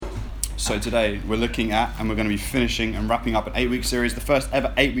So today we're looking at, and we're going to be finishing and wrapping up an 8-week series, the first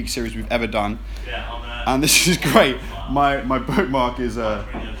ever 8-week series we've ever done. And this is great. My bookmark is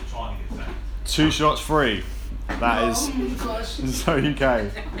 2 shots free. That is so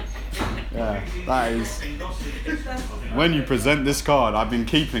UK. Yeah, that is. When you present this card, I've been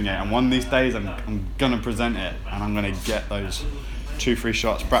keeping it, and one of these days I'm gonna present it, and I'm gonna get those 2 free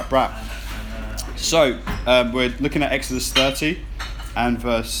shots. Brat brat. So we're looking at Exodus 30 and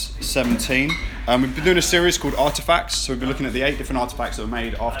verse 17. We've been doing a series called Artifacts. So we've been looking at the 8 different artifacts that were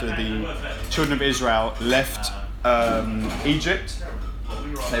made after the children of Israel left Egypt.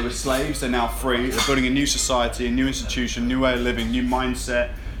 They were slaves, they're now free. They're building a new society, a new institution, new way of living, new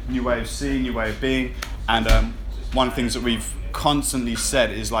mindset, new way of seeing, new way of being. And one of the things that we've constantly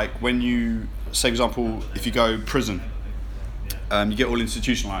said is, like, when you, say for example, if you go prison, you get all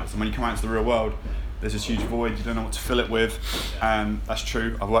institutionalized, and when you come out into the real world, there's this huge void, you don't know what to fill it with. And that's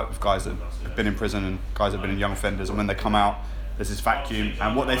true. I've worked with guys that have been in prison and guys that have been in young offenders, and when they come out, there's this vacuum,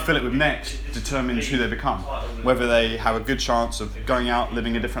 and what they fill it with next determines who they become. Whether they have a good chance of going out,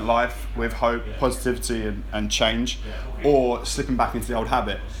 living a different life with hope, positivity and change, or slipping back into the old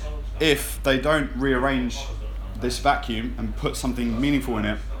habit. If they don't rearrange this vacuum and put something meaningful in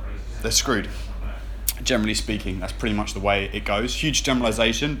it, they're screwed. Generally speaking, that's pretty much the way it goes. Huge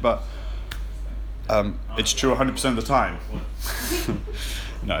generalization, but it's true 100% of the time.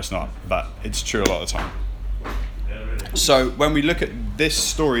 No, it's not, but it's true a lot of the time. So when we look at this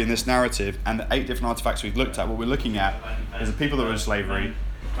story and this narrative and the 8 different artifacts we've looked at, what we're looking at is the people that were in slavery.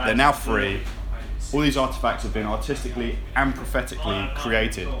 They're now free. All these artifacts have been artistically and prophetically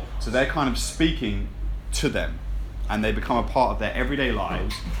created. So they're kind of speaking to them, and they become a part of their everyday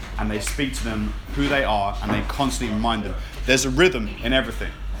lives, and they speak to them who they are, and they constantly remind them. There's a rhythm in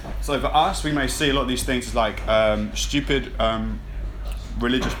everything. So for us, we may see a lot of these things as like stupid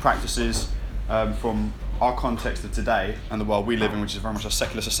religious practices from our context of today and the world we live in, which is very much a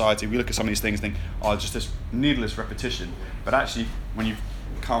secular society. We look at some of these things and think, oh, just this needless repetition. But actually, when you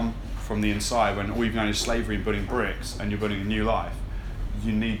come from the inside, when all you've known is slavery and building bricks, and you're building a new life,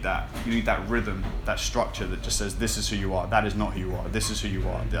 you need that. You need that rhythm, that structure that just says, this is who you are, that is not who you are, this is who you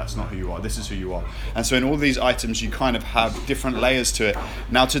are, that's not who you are, this is who you are. And so in all these items, you kind of have different layers to it.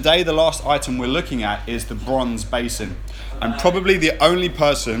 Now today, the last item we're looking at is the bronze basin. I'm probably the only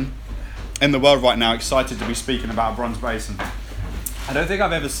person in the world right now excited to be speaking about a bronze basin. I don't think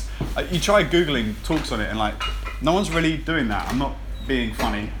I've ever... You try Googling talks on it, and like, no one's really doing that. I'm not being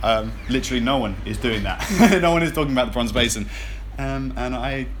funny. Literally no one is doing that. No one is talking about the bronze basin. And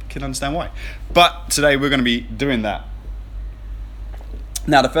I can understand why. But today we're going to be doing that.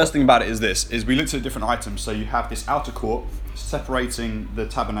 Now the first thing about it is this, is we looked at different items. So you have this outer court separating the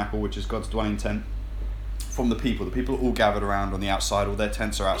tabernacle, which is God's dwelling tent, from the people. The people are all gathered around on the outside, all their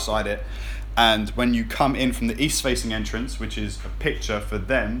tents are outside it. And when you come in from the east-facing entrance, which is a picture for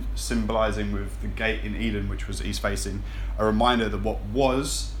them, symbolizing with the gate in Eden, which was east-facing, a reminder that what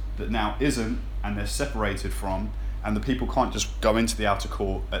was, that now isn't, and they're separated from, and the people can't just go into the outer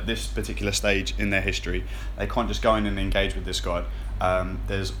court at this particular stage in their history. They can't just go in and engage with this God.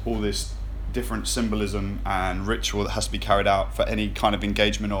 There's all this different symbolism and ritual that has to be carried out for any kind of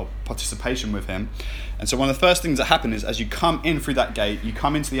engagement or participation with him. And so one of the first things that happen is, as you come in through that gate, you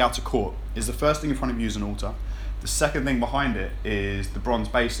come into the outer court, is the first thing in front of you is an altar. The second thing behind it is the bronze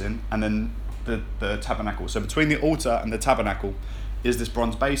basin, and then the tabernacle. So between the altar and the tabernacle is this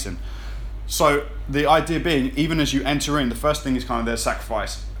bronze basin. So the idea being, even as you enter in, the first thing is kind of their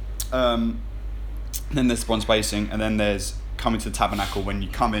sacrifice. Then there's bronze basin, and then there's coming to the tabernacle. When you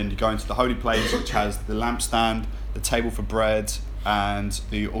come in, you go into the holy place, which has the lampstand, the table for bread, and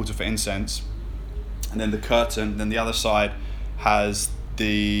the altar for incense, and then the curtain. Then the other side has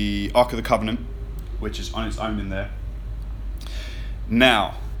the Ark of the Covenant, which is on its own in there.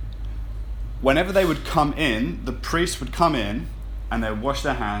 Now, whenever they would come in, the priest would come in and they would wash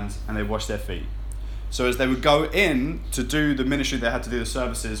their hands and they would wash their feet. So as they would go in to do the ministry, they had to do the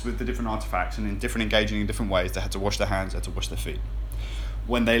services with the different artifacts, and in different engaging in different ways, they had to wash their hands, they had to wash their feet.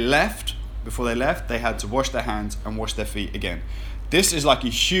 When they left, before they left, they had to wash their hands and wash their feet again. This is like a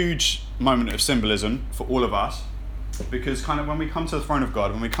huge moment of symbolism for all of us, because kind of when we come to the throne of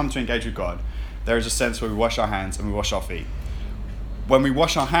God, when we come to engage with God, there is a sense where we wash our hands and we wash our feet. When we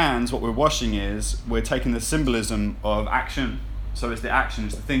wash our hands, what we're washing is, we're taking the symbolism of action. So it's the action,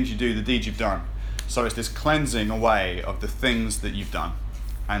 it's the things you do, the deeds you've done. So it's this cleansing away of the things that you've done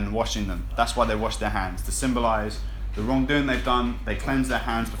and washing them. That's why they wash their hands, to symbolize the wrongdoing they've done. They cleanse their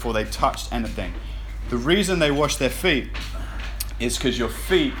hands before they touched anything. The reason they wash their feet is because your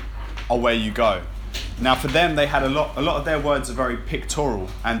feet are where you go. Now for them, they had a lot of their words are very pictorial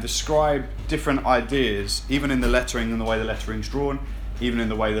and describe different ideas, even in the lettering and the way the lettering's drawn, even in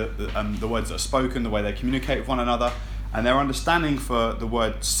the way that the words that are spoken, the way they communicate with one another. And their understanding for the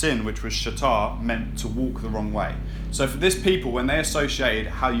word sin, which was shatar, meant to walk the wrong way. So for this people, when they associated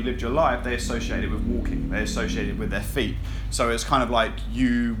how you lived your life, they associated it with walking. They associated it with their feet. So it's kind of like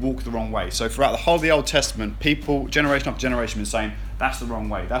you walk the wrong way. So throughout the whole of the Old Testament, people, generation after generation, been saying, that's the wrong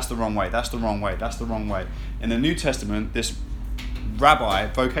way, that's the wrong way, that's the wrong way, that's the wrong way. In the New Testament, this rabbi,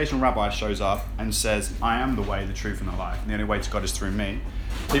 vocational rabbi, shows up and says, I am the way, the truth, and the life. And the only way to God is through me.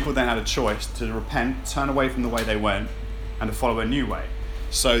 People then had a choice to repent, turn away from the way they went, and to follow a new way.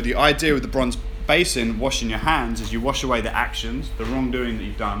 So the idea with the bronze basin, washing your hands, is you wash away the actions, the wrongdoing that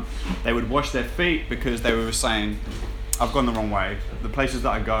you've done. They would wash their feet because they were saying, I've gone the wrong way, the places that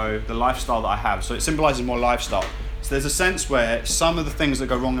I go, the lifestyle that I have. So it symbolizes more lifestyle. So there's a sense where some of the things that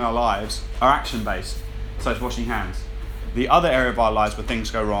go wrong in our lives are action-based, so it's washing hands. The other area of our lives where things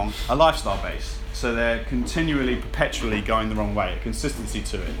go wrong are lifestyle-based. So they're continually, perpetually going the wrong way, a consistency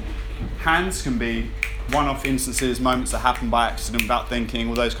to it. Hands can be one-off instances, moments that happen by accident without thinking,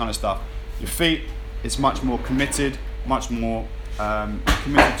 all those kind of stuff. Your feet, it's much more committed, much more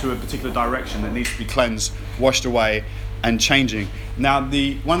committed to a particular direction that needs to be cleansed, washed away, and changing. Now,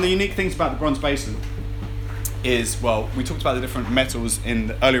 one of the unique things about the bronze basin is, well, we talked about the different metals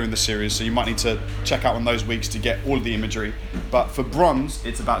earlier in the series, so you might need to check out on those weeks to get all of the imagery. But for bronze,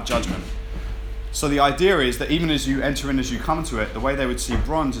 it's about judgment. So the idea is that even as you enter in, as you come to it, the way they would see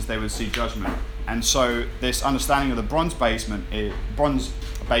bronze is they would see judgment. And so this understanding of the bronze basin,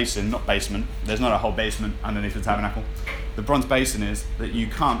 not basement, there's not a whole basement underneath the tabernacle. The bronze basin is that you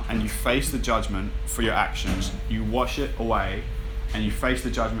come and you face the judgment for your actions, you wash it away, and you face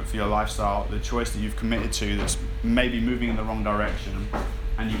the judgment for your lifestyle, the choice that you've committed to that's maybe moving in the wrong direction,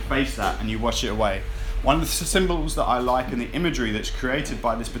 and you face that and you wash it away. One of the symbols that I like in the imagery that's created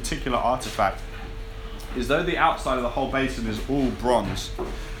by this particular artifact is, though the outside of the whole basin is all bronze,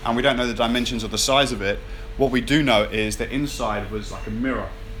 and we don't know the dimensions or the size of it, what we do know is that inside was like a mirror.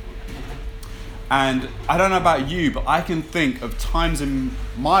 And I don't know about you, but I can think of times in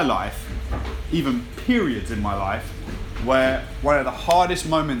my life, even periods in my life, where one of the hardest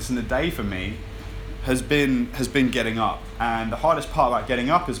moments in the day for me has been getting up. And the hardest part about getting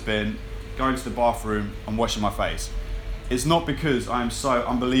up has been going to the bathroom and washing my face. It's not because I'm so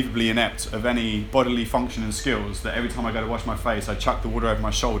unbelievably inept of any bodily function and skills that every time I go to wash my face, I chuck the water over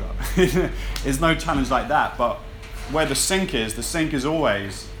my shoulder. It's no challenge like that, but where the sink is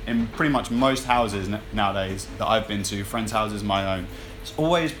always, in pretty much most houses nowadays that I've been to, friends' houses, my own, it's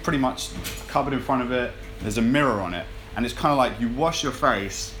always pretty much a cupboard in front of it, there's a mirror on it, and it's kind of like you wash your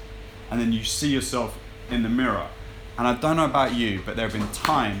face and then you see yourself in the mirror. And I don't know about you, but there have been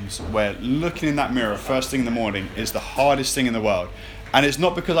times where looking in that mirror first thing in the morning is the hardest thing in the world. And it's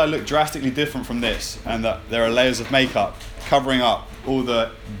not because I look drastically different from this and that there are layers of makeup covering up all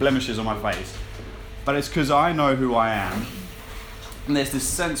the blemishes on my face, but it's because I know who I am. And there's this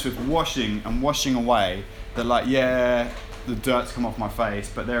sense with washing and washing away that, like, yeah, the dirt's come off my face,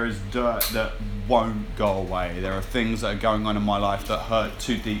 but there is dirt that won't go away. There are things that are going on in my life that hurt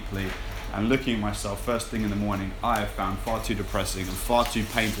too deeply. And looking at myself first thing in the morning, I have found far too depressing and far too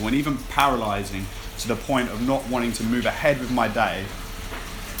painful and even paralyzing, to the point of not wanting to move ahead with my day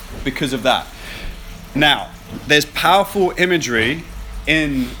because of that. Now, there's powerful imagery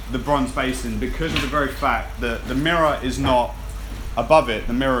in the bronze basin because of the very fact that the mirror is not above it,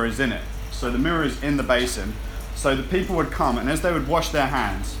 the mirror is in it. So the mirror is in the basin. So the people would come, and as they would wash their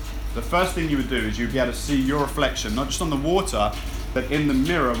hands, the first thing you would do is you'd be able to see your reflection, not just on the water, but in the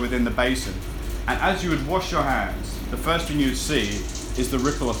mirror within the basin. And as you would wash your hands, the first thing you would see is the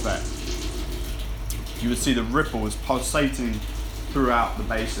ripple effect. You would see the ripples pulsating throughout the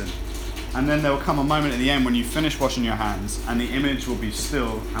basin. And then there will come a moment at the end when you finish washing your hands and the image will be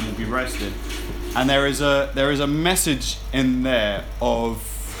still and will be rested. And there is a message in there of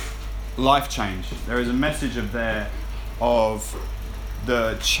life change. There is a message of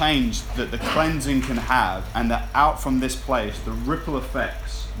the change that the cleansing can have, and that out from this place, the ripple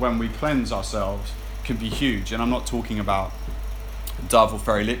effects when we cleanse ourselves can be huge. And I'm not talking about Dove or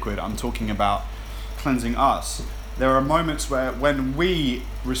Fairy Liquid, I'm talking about cleansing us. There are moments where when we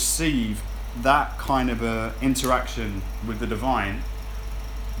receive that kind of a interaction with the divine,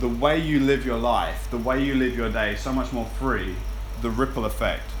 the way you live your life, the way you live your day, so much more free, the ripple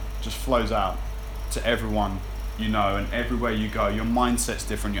effect just flows out to everyone you know, and everywhere you go, your mindset's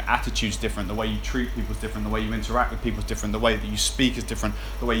different, your attitude's different, the way you treat people is different, the way you interact with people is different, the way that you speak is different,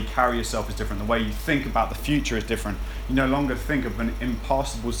 the way you carry yourself is different, the way you think about the future is different. You no longer think of an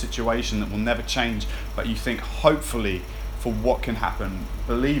impossible situation that will never change, but you think hopefully for what can happen,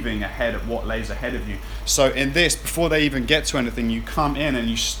 believing ahead of what lays ahead of you. So in this, before they even get to anything, you come in and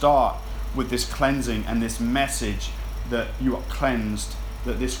you start with this cleansing and this message that you are cleansed,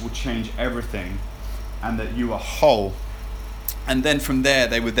 that this will change everything, and that you are whole. And then from there,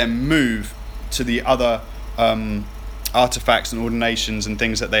 they would then move to the other artifacts and ordinations and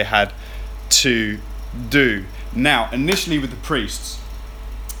things that they had to do. Now, initially with the priests,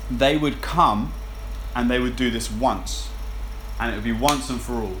 they would come and they would do this once, and it would be once and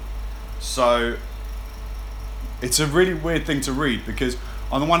for all. So it's a really weird thing to read, because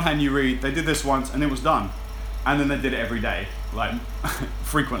on the one hand you read, they did this once and it was done. And then they did it every day, like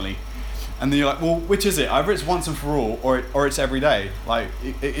frequently. And then you're like, well, which is it? Either it's once and for all, or it's every day. Like,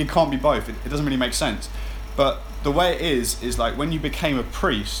 it can't be both. It doesn't really make sense. But the way it is like when you became a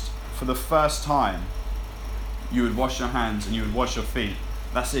priest, for the first time, you would wash your hands and you would wash your feet.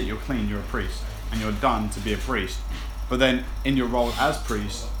 That's it, you're clean, you're a priest. And you're done to be a priest. But then in your role as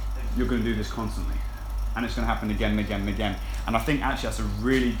priest, you're going to do this constantly. And it's going to happen again and again and again. And I think actually that's a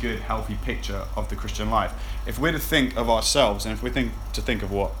really good, healthy picture of the Christian life. If we're to think of ourselves, and if we think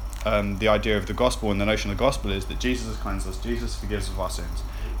of what the idea of the gospel and the notion of the gospel is, that Jesus has cleansed us, Jesus forgives us of our sins,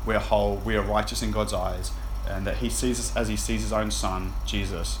 we're whole, we are righteous in God's eyes, and that he sees us as he sees his own son,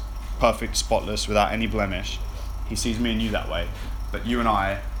 Jesus, perfect, spotless, without any blemish. He sees me and you that way. But you and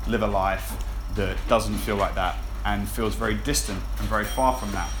I live a life that doesn't feel like that and feels very distant and very far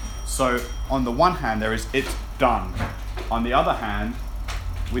from that. So on the one hand, there is it's done. On the other hand,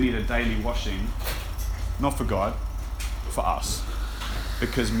 we need a daily washing, not for God, for us.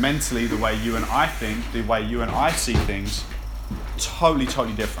 Because mentally, the way you and I think, the way you and I see things, totally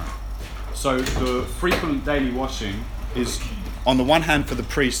different. So the frequent daily washing is, on the one hand, for the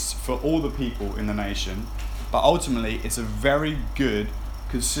priests, for all the people in the nation, but ultimately it's a very good,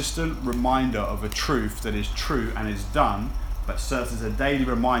 consistent reminder of a truth that is true and is done, but serves as a daily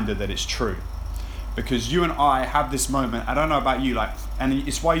reminder that it's true. Because you and I have this moment, I don't know about you, like, and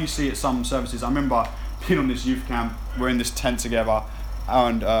it's why you see at some services. I remember being on this youth camp, we're in this tent together,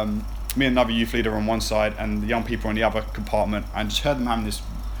 and me and another youth leader on one side and the young people on the other compartment, and just heard them having this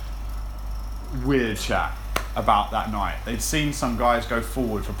weird chat about that night. They'd seen some guys go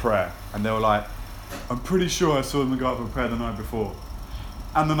forward for prayer, and they were like, I'm pretty sure I saw them go up for prayer the night before.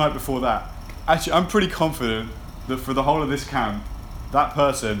 And the night before that. Actually, I'm pretty confident that for the whole of this camp, that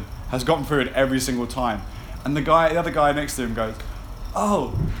person has gotten through it every single time. And the other guy next to him goes,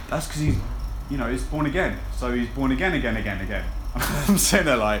 oh, that's because he's born again. So he's born again. I'm sitting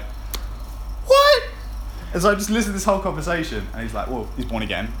there like, what? And so I just listened to this whole conversation, and he's like, well, he's born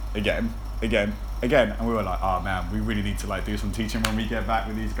again. And we were like, oh man, we really need to do some teaching when we get back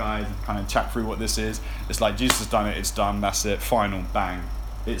with these guys and kind of chat through what this is. It's like, Jesus has done it, it's done, that's it, final, bang.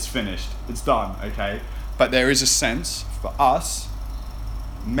 It's finished, it's done, okay? But there is a sense for us,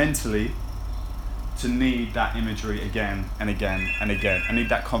 mentally, to need that imagery again and again and again. I need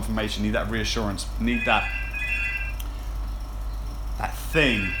that confirmation, need that reassurance, need that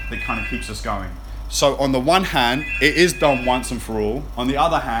thing that kind of keeps us going. So on the one hand, it is done once and for all. On the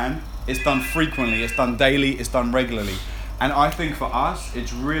other hand, it's done frequently, it's done daily, it's done regularly. And I think for us,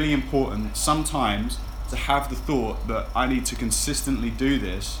 it's really important sometimes to have the thought that I need to consistently do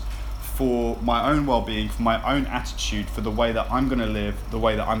this for my own well-being, for my own attitude, for the way that I'm going to live, the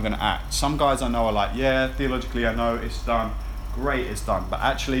way that I'm going to act. Some guys I know are like, yeah, theologically I know it's done, great, it's done. But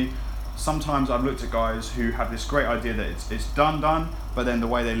actually, sometimes I've looked at guys who have this great idea that it's done, but then the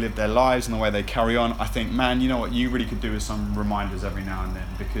way they live their lives and the way they carry on, I think, man, you know what you really could do is some reminders every now and then,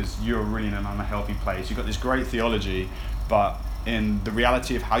 because you're really in an unhealthy place. You've got this great theology, but in the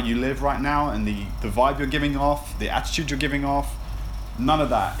reality of how you live right now and the vibe you're giving off, the attitude you're giving off, none of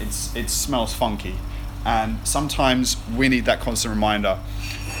that, it smells funky. And sometimes we need that constant reminder.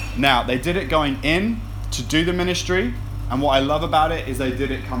 Now, they did it going in to do the ministry, and what I love about it is they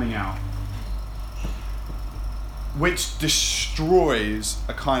did it coming out, which destroys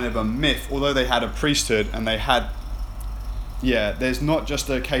a kind of a myth. Although they had a priesthood and they had, there's not just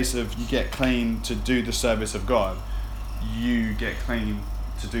a case of you get clean to do the service of God, you get clean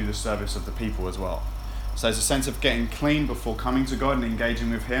to do the service of the people as well. So there's a sense of getting clean before coming to God and engaging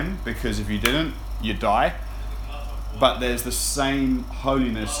with Him, because if you didn't, you die. But there's the same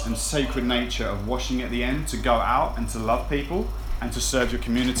holiness and sacred nature of washing at the end, to go out and to love people and to serve your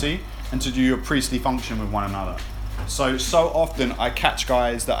community and to do your priestly function with one another. So often I catch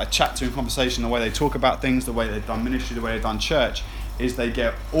guys that I chat to in conversation, the way they talk about things, the way they've done ministry, the way they've done church, is they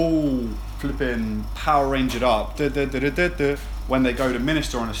get all flipping Power Rangered up when they go to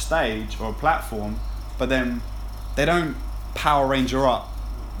minister on a stage or a platform, but then they don't Power Ranger up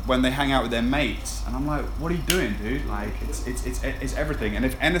when they hang out with their mates. And I'm like, what are you doing, dude? Like, it's everything. And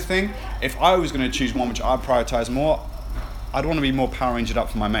if anything, if I was going to choose one which I'd prioritize more, I'd want to be more Power Rangered up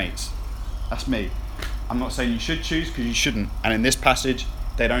for my mates. That's me. I'm not saying you should choose, because you shouldn't. And in this passage,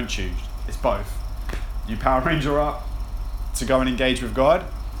 they don't choose. It's both. You Power Ranger up to go and engage with God,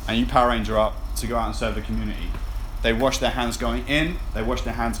 and you Power Ranger up to go out and serve the community. They wash their hands going in, they wash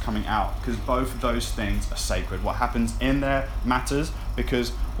their hands coming out, because both of those things are sacred. What happens in there matters,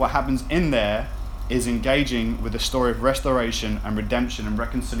 because what happens in there is engaging with the story of restoration and redemption and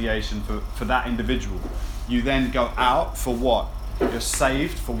reconciliation for that individual. You then go out for what? You're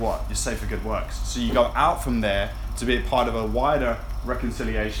saved for what? You're saved for good works. So you go out from there to be a part of a wider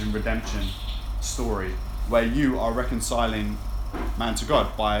reconciliation, redemption story, where you are reconciling man to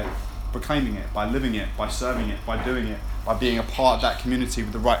God by proclaiming it, by living it, by serving it, by doing it, by being a part of that community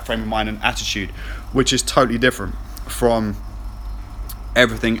with the right frame of mind and attitude, which is totally different from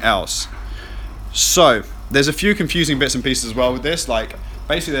everything else. So there's a few confusing bits and pieces as well with this. Like,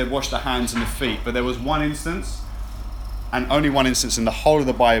 basically they washed their hands and the feet, but there was one instance, and only one instance in the whole of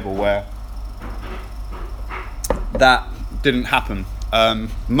the Bible, where that didn't happen.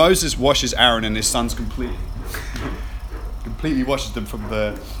 Moses washes Aaron and his sons completely washes them from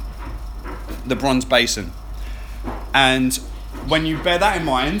the bronze basin. And when you bear that in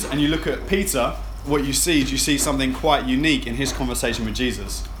mind and you look at Peter, what you see is you see something quite unique in his conversation with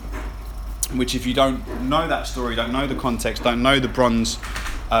Jesus, which, if you don't know that story, don't know the context, don't know the bronze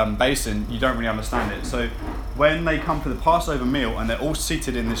basin, you don't really understand it. So when they come for the Passover meal and they're all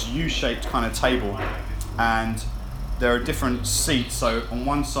seated in this U-shaped kind of table, and there are different seats. So on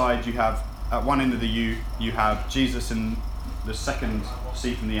one side you have, at one end of the U, you have Jesus in the second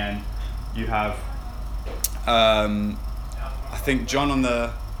seat from the end. You have, I think, John on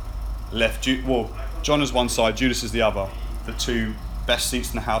the left. John is one side, Judas is the other. The two best seats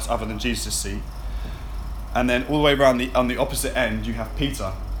in the house other than Jesus' seat. And then all the way around on the opposite end, you have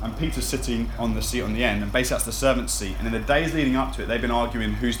Peter. And Peter's sitting on the seat on the end. And basically that's the servant's seat. And in the days leading up to it, they've been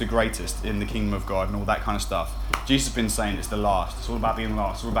arguing who's the greatest in the kingdom of God and all that kind of stuff. Jesus has been saying it's the last. It's all about being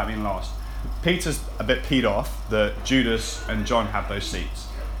last. It's all about being last. Peter's a bit peed off that Judas and John have those seats.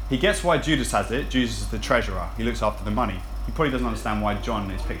 He gets why Judas has it. Judas is the treasurer. He looks after the money. He probably doesn't understand why John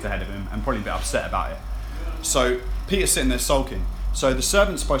is picked ahead of him, and probably a bit upset about it. So Peter's sitting there sulking. So the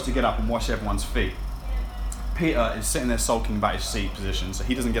servant's supposed to get up and wash everyone's feet. Peter is sitting there sulking about his seat position, so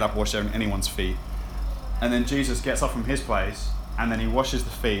he doesn't get up and wash anyone's feet. And then Jesus gets up from his place, and then he washes the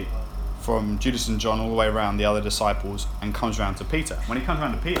feet from Judas and John all the way around the other disciples, and comes around to Peter. When he comes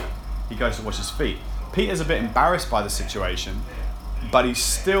around to Peter, he goes to wash his feet. Peter's a bit embarrassed by the situation, but he's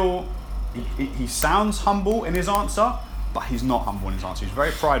still, he sounds humble in his answer, but he's not humble in his answer. He's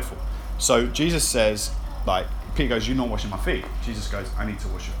very prideful. So Jesus says, like, Peter goes, "You're not washing my feet." Jesus goes, "I need to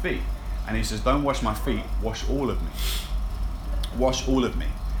wash your feet." And he says, "Don't wash my feet, wash all of me. Wash all of me."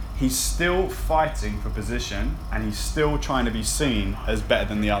 He's still fighting for position, and he's still trying to be seen as better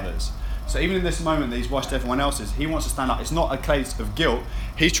than the others. So even in this moment that he's washed everyone else's, he wants to stand up. It's not a case of guilt.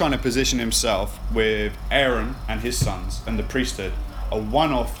 He's trying to position himself with Aaron and his sons and the priesthood. A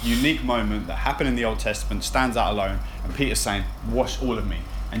one-off, unique moment that happened in the Old Testament, stands out alone, and Peter's saying, "Wash all of me."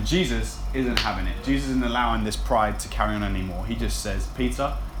 And Jesus isn't having it. Jesus isn't allowing this pride to carry on anymore. He just says,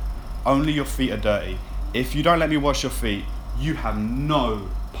 "Peter, only your feet are dirty. If you don't let me wash your feet, you have no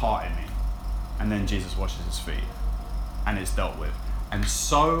part in me." And then Jesus washes his feet, and it's dealt with. And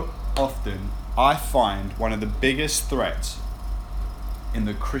so often, I find one of the biggest threats in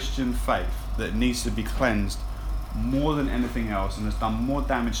the Christian faith that needs to be cleansed more than anything else, and has done more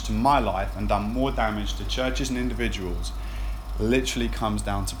damage to my life and done more damage to churches and individuals, literally comes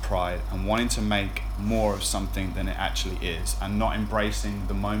down to pride and wanting to make more of something than it actually is, and not embracing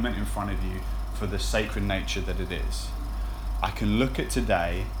the moment in front of you for the sacred nature that it is. I can look at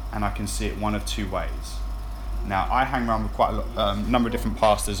today and I can see it one of two ways. Now, I hang around with quite a number of different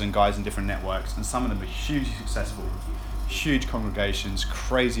pastors and guys in different networks, and some of them are hugely successful, huge congregations,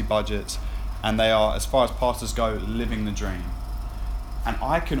 crazy budgets, and they are, as far as pastors go, living the dream. And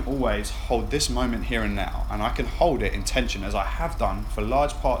I can always hold this moment here and now, and I can hold it in tension, as I have done for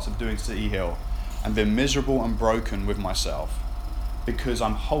large parts of doing City Hill, and been miserable and broken with myself, because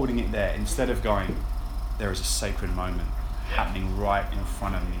I'm holding it there instead of going, there is a sacred moment happening right in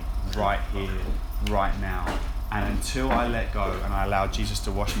front of me, right here, right now. And until I let go and I allow Jesus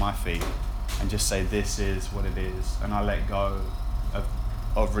to wash my feet, and just say, this is what it is. And I let go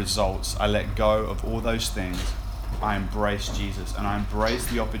of results. I let go of all those things. I embrace Jesus, and I embrace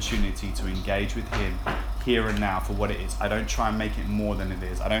the opportunity to engage with him here and now for what it is. I don't try and make it more than it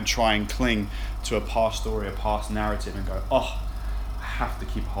is. I don't try and cling to a past story, a past narrative and go, oh, I have to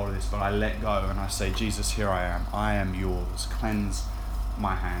keep hold of this. But I let go and I say, Jesus, here I am. I am yours. Cleanse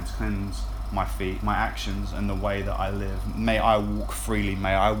my hands, cleanse my feet, my actions, and the way that I live. May I walk freely.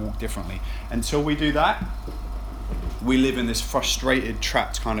 May I walk differently. Until we do that, we live in this frustrated,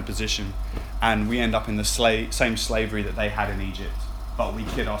 trapped kind of position, and we end up in the same slavery that they had in Egypt. But we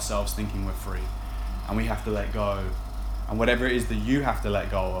kid ourselves thinking we're free, and we have to let go. And whatever it is that you have to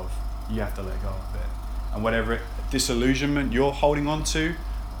let go of, you have to let go of it. And whatever disillusionment you're holding on to,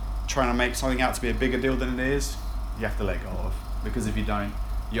 trying to make something out to be a bigger deal than it is, you have to let go of. Because if you don't,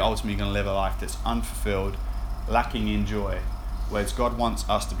 you're ultimately going to live a life that's unfulfilled, lacking in joy. Whereas God wants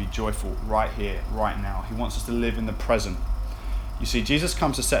us to be joyful right here, right now. He wants us to live in the present. You see, Jesus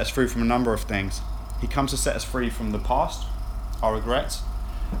comes to set us free from a number of things. He comes to set us free from the past, our regrets,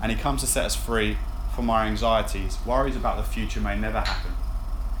 and he comes to set us free from our anxieties. Worries about the future may never happen.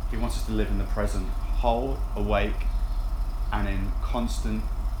 He wants us to live in the present, whole, awake, and in constant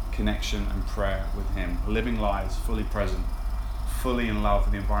connection and prayer with him. Living lives fully present, fully in love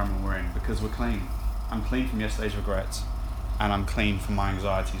with the environment we're in, because we're clean. I'm clean from yesterday's regrets, and I'm clean from my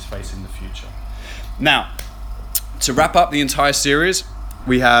anxieties facing the future. Now, to wrap up the entire series,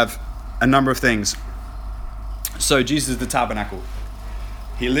 we have a number of things. So Jesus is the tabernacle.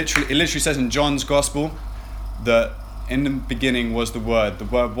 It literally says in John's gospel that in the beginning was the Word. The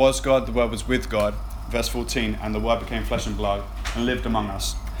Word was God, the Word was with God. Verse 14, and the Word became flesh and blood and lived among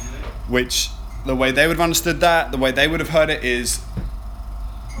us. Which, the way they would have understood that, the way they would have heard it is,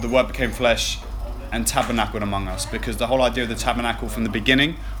 the Word became flesh and tabernacled among us. Because the whole idea of the tabernacle from the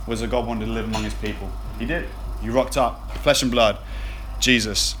beginning was that God wanted to live among his people. He did. He rocked up, flesh and blood,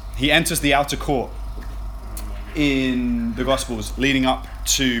 Jesus. He enters the outer court in the Gospels leading up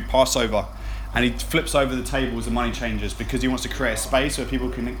to Passover, and he flips over the tables of money changers because he wants to create a space where people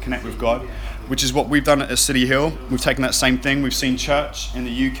can connect with God, which is what we've done at City Hill. We've taken that same thing. We've seen church in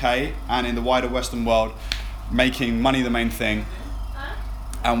the UK and in the wider Western world making money the main thing,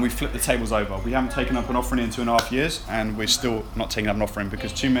 and we flipped the tables over. We haven't taken up an offering in 2.5 years, and we're still not taking up an offering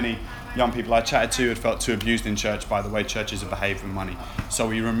because too many young people I chatted to had felt too abused in church by the way churches have behaved with money. So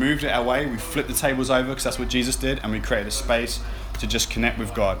we removed it away, we flipped the tables over because that's what Jesus did, and we created a space to just connect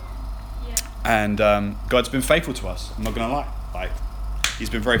with God. And God's been faithful to us. I'm not going to lie. He's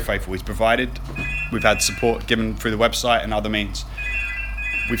been very faithful. He's provided. We've had support given through the website and other means.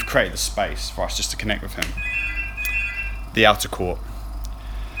 We've created the space for us just to connect with him. The outer court.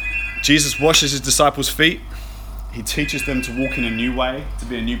 Jesus washes his disciples' feet. He teaches them to walk in a new way, to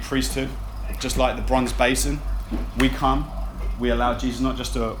be a new priesthood, just like the bronze basin. We come, we allow Jesus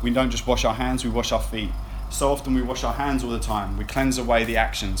we don't just wash our hands, we wash our feet. So often we wash our hands all the time. We cleanse away the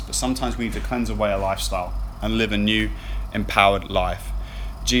actions, but sometimes we need to cleanse away a lifestyle and live a new, empowered life.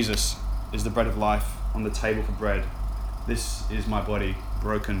 Jesus is the bread of life on the table for bread. This is my body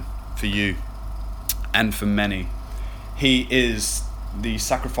broken for you and for many. He is the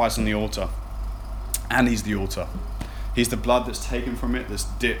sacrifice on the altar, and he's the altar. He's the blood that's taken from it, that's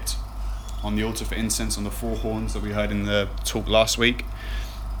dipped on the altar for incense on the 4 horns that we heard in the talk last week.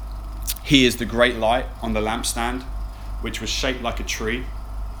 He is the great light on the lampstand, which was shaped like a tree,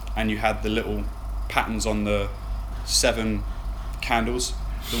 and you had the little patterns on the 7 candles.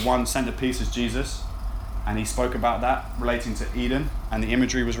 The one centerpiece is Jesus, and he spoke about that relating to Eden, and the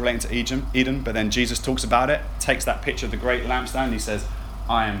imagery was relating to Eden, but then Jesus talks about it, takes that picture of the great lampstand, and he says,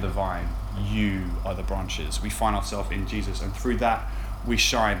 I am the vine, you are the branches. We find ourselves in Jesus, and through that we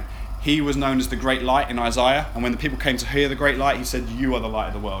shine. He was known as the great light in Isaiah, and when the people came to hear the great light, he said, you are the light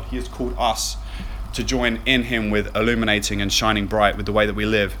of the world. He has called us to join in him with illuminating and shining bright with the way that we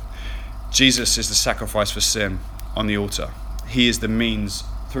live. Jesus is the sacrifice for sin on the altar. He is the means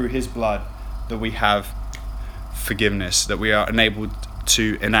through his blood that we have forgiveness, that we are enabled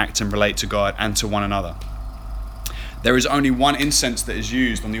to enact and relate to God and to one another. There is only one incense that is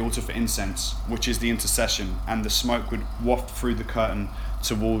used on the altar for incense, which is the intercession, and the smoke would waft through the curtain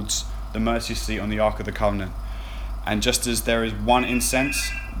towards the mercy seat on the Ark of the Covenant. And just as there is one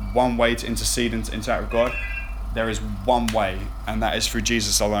incense, one way to intercede and to interact with God, there is one way, and that is through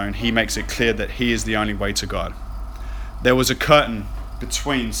Jesus alone. He makes it clear that he is the only way to God. There was a curtain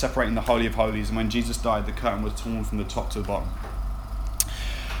between separating the Holy of Holies, and when Jesus died, the curtain was torn from the top to the bottom.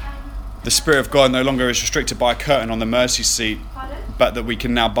 The Spirit of God no longer is restricted by a curtain on the mercy seat, but that we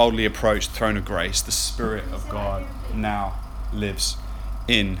can now boldly approach the throne of grace. The Spirit of God now lives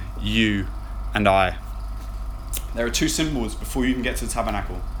in you and I. There are two symbols before you can get to the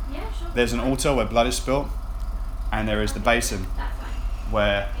tabernacle. There's an altar where blood is spilt, and there is the basin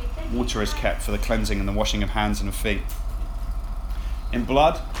where water is kept for the cleansing and the washing of hands and of feet. In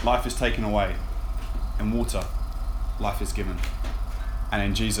blood, life is taken away. In water, life is given. And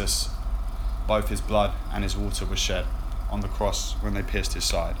in Jesus, both his blood and his water were shed on the cross when they pierced his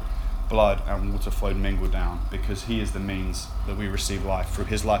side. Blood and water flowed mingled down because he is the means that we receive life, through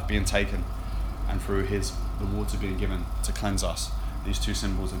his life being taken and through the water being given to cleanse us. These two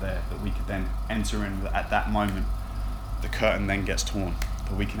symbols are there that we could then enter in. At that moment, the curtain then gets torn,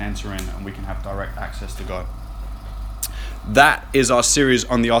 that we can enter in and we can have direct access to God. That is our series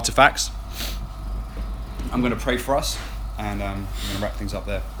on the artifacts. I'm going to pray for us, and I'm going to wrap things up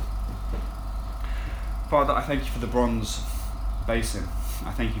there. Father, I thank you for the bronze basin.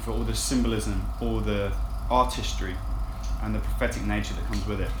 I thank you for all the symbolism, all the artistry, and the prophetic nature that comes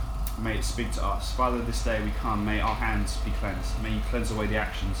with it. May it speak to us. Father, this day we come, may our hands be cleansed. May you cleanse away the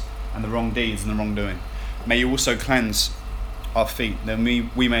actions and the wrong deeds and the wrongdoing. May you also cleanse our feet, that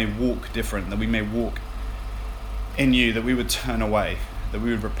we may walk different, that we may walk in you, that we would turn away, that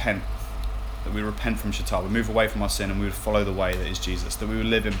we would repent, that we repent from Shaitan, we move away from our sin and we would follow the way that is Jesus, that we would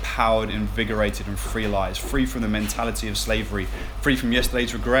live empowered, invigorated and free lives, free from the mentality of slavery, free from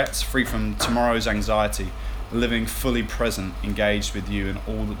yesterday's regrets, free from tomorrow's anxiety, living fully present, engaged with you in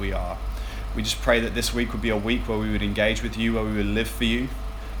all that we are. We just pray that this week would be a week where we would engage with you, where we would live for you,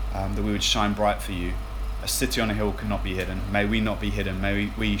 that we would shine bright for you. A city on a hill cannot be hidden. May we not be hidden.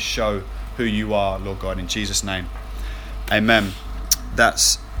 May we show who you are, Lord God, in Jesus' name. Amen.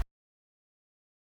 That's